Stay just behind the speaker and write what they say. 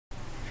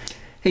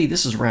Hey,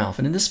 this is Ralph,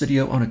 and in this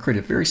video I want to create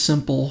a very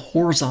simple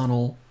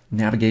horizontal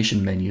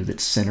navigation menu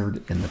that's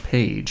centered in the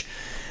page.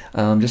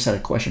 Just had a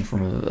question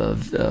from a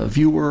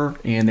viewer,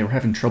 and they were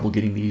having trouble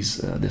getting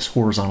this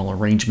horizontal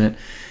arrangement.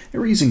 They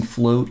were using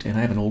Float, and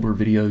I have an older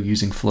video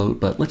using Float,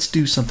 but let's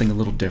do something a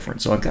little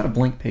different. So I've got a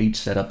blank page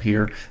set up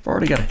here. I've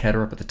already got a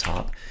header up at the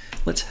top.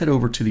 Let's head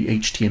over to the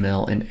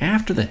HTML, and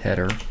after the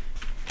header,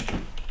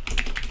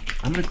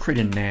 I'm going to create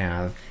a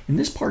nav, and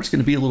this part's going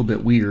to be a little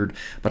bit weird,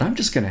 but I'm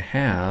just going to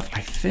have, I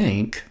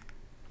think,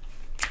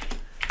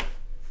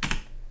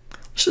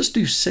 let's just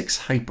do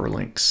 6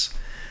 hyperlinks.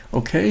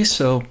 Okay,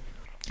 so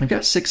I've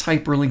got 6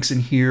 hyperlinks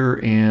in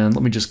here, and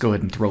let me just go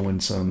ahead and throw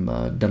in some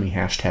dummy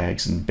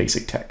hashtags and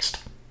basic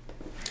text.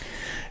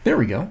 There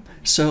we go.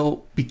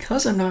 So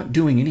because I'm not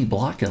doing any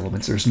block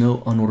elements, there's no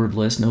unordered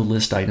list, no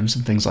list items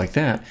and things like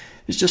that.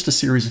 It's just a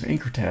series of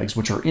anchor tags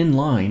which are in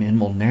line and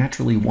will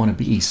naturally want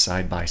to be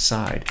side by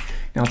side.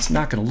 Now it's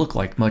not going to look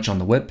like much on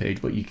the web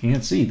page, but you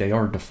can see they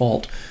are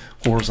default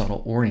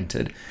horizontal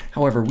oriented.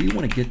 However, we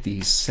want to get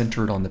these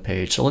centered on the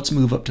page. So let's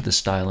move up to the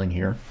styling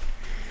here.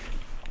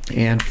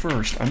 And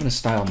first, I'm going to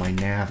style my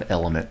nav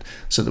element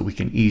so that we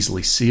can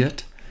easily see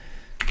it.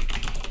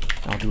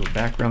 I'll do a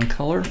background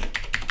color.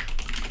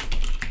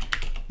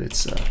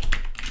 It's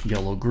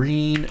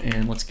yellow-green,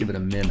 and let's give it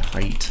a min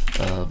height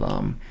of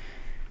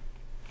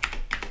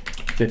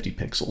 50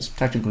 pixels.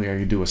 Technically, I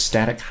could do a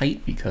static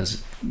height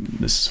because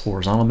this is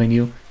horizontal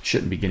menu.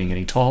 Shouldn't be getting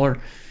any taller,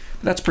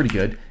 but that's pretty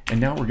good. And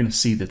now we're going to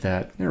see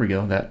that there we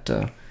go,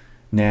 that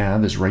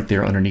nav is right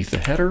there underneath the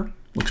header.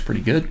 Looks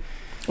pretty good.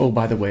 Oh,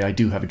 by the way, I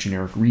do have a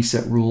generic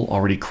reset rule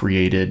already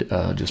created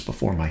just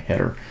before my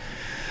header.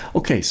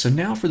 Okay, so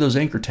now for those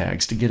anchor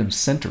tags, to get them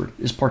centered,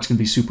 this part's going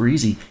to be super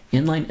easy.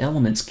 Inline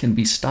elements can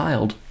be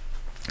styled,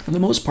 for the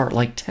most part,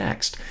 like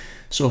text.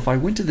 So if I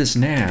went to this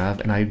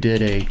nav and I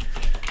did a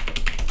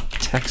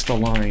text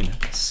align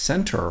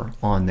center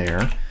on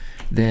there,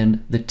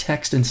 then the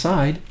text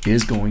inside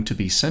is going to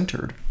be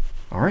centered.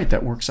 All right,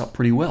 that works out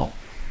pretty well.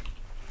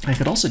 I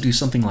could also do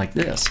something like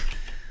this.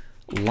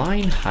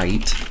 Line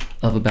height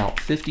of about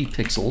 50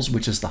 pixels,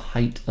 which is the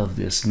height of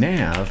this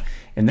nav,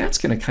 and that's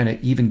going to kind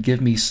of even give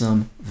me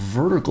some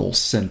vertical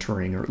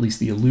centering, or at least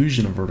the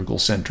illusion of vertical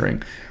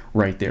centering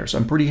right there. So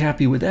I'm pretty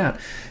happy with that.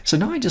 So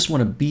now I just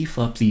want to beef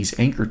up these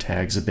anchor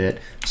tags a bit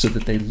so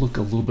that they look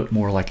a little bit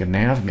more like a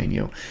nav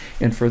menu.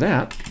 And for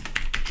that,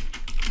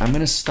 I'm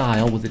going to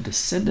style with a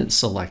descendant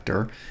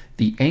selector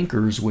the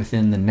anchors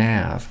within the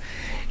nav.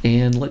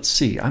 And let's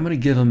see, I'm going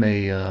to give them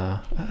a,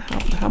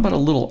 how about a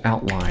little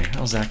outline?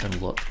 How's that going to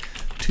look?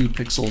 2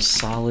 pixels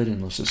solid,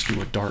 and let's just do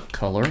a dark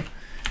color.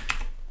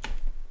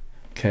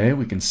 Okay,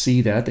 we can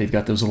see that they've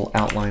got those little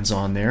outlines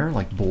on there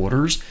like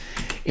borders,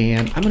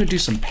 and I'm going to do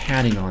some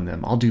padding on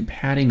them. I'll do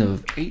padding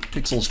of 8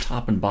 pixels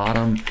top and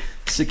bottom,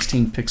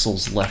 16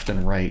 pixels left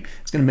and right.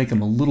 It's going to make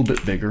them a little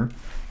bit bigger.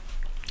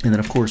 And then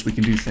of course we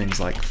can do things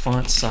like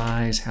font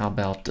size. How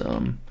about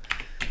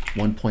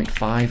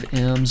 1.5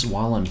 ems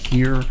while I'm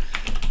here?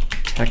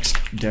 Text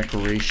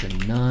decoration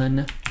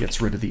none, gets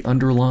rid of the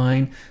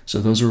underline.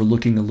 So those are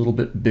looking a little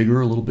bit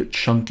bigger, a little bit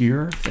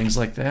chunkier, things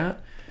like that.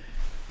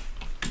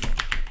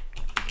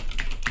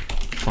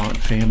 Font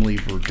family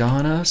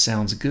Verdana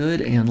sounds good,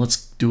 and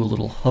let's do a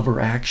little hover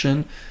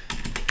action.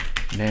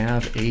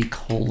 Nav a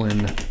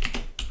colon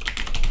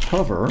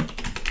hover,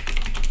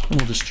 and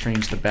we'll just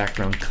change the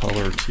background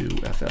color to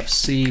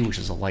FFC, which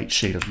is a light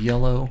shade of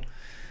yellow.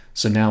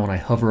 So now when I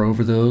hover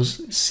over those,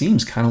 it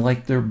seems kind of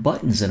like they're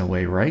buttons in a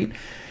way, right?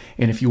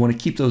 And if you want to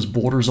keep those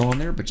borders on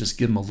there, but just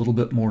give them a little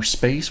bit more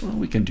space, well,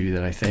 we can do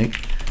that, I think.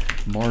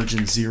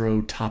 Margin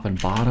 0 top and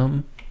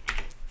bottom,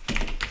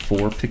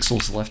 4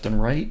 pixels left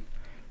and right.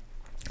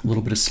 A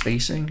little bit of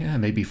spacing, yeah,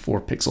 maybe 4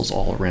 pixels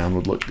all around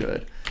would look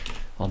good.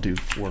 I'll do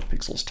 4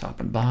 pixels top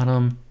and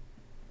bottom.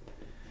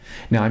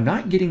 Now I'm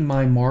not getting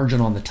my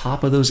margin on the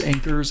top of those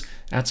anchors.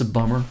 That's a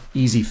bummer.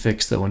 Easy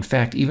fix though. In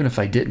fact, even if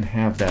I didn't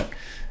have that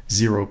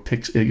 0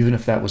 pixel, even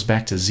if that was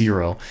back to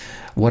 0,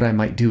 what I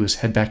might do is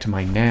head back to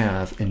my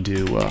nav and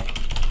do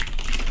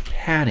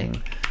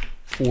padding,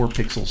 4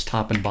 pixels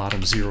top and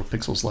bottom, 0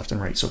 pixels left and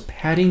right. So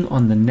padding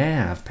on the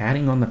nav,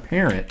 padding on the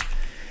parent,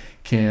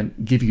 can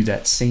give you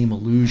that same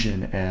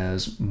illusion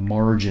as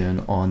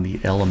margin on the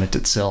element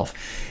itself.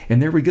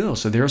 And there we go.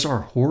 So there's our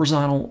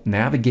horizontal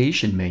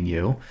navigation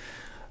menu,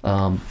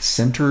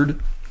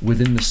 centered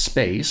within the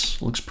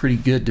space. Looks pretty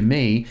good to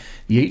me.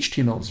 The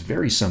HTML is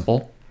very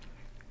simple.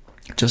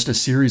 Just a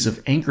series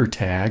of anchor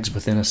tags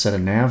within a set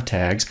of nav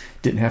tags.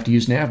 Didn't have to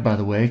use nav, by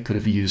the way. Could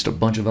have used a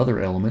bunch of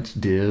other elements,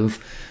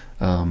 div,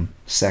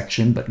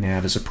 section, but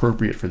nav is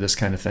appropriate for this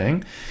kind of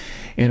thing.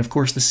 And of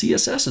course the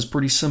CSS is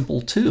pretty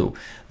simple too.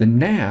 The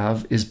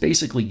nav is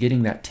basically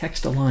getting that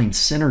text align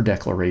center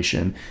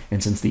declaration,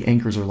 and since the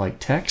anchors are like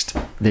text,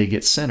 they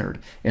get centered.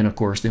 And of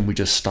course then we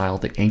just style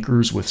the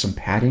anchors with some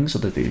padding so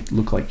that they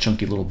look like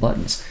chunky little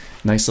buttons.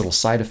 Nice little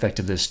side effect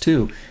of this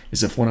too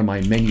is if one of my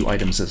menu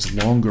items is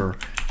longer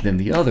than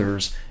the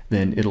others,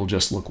 then it'll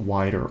just look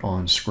wider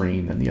on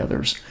screen than the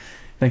others.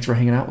 Thanks for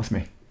hanging out with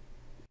me.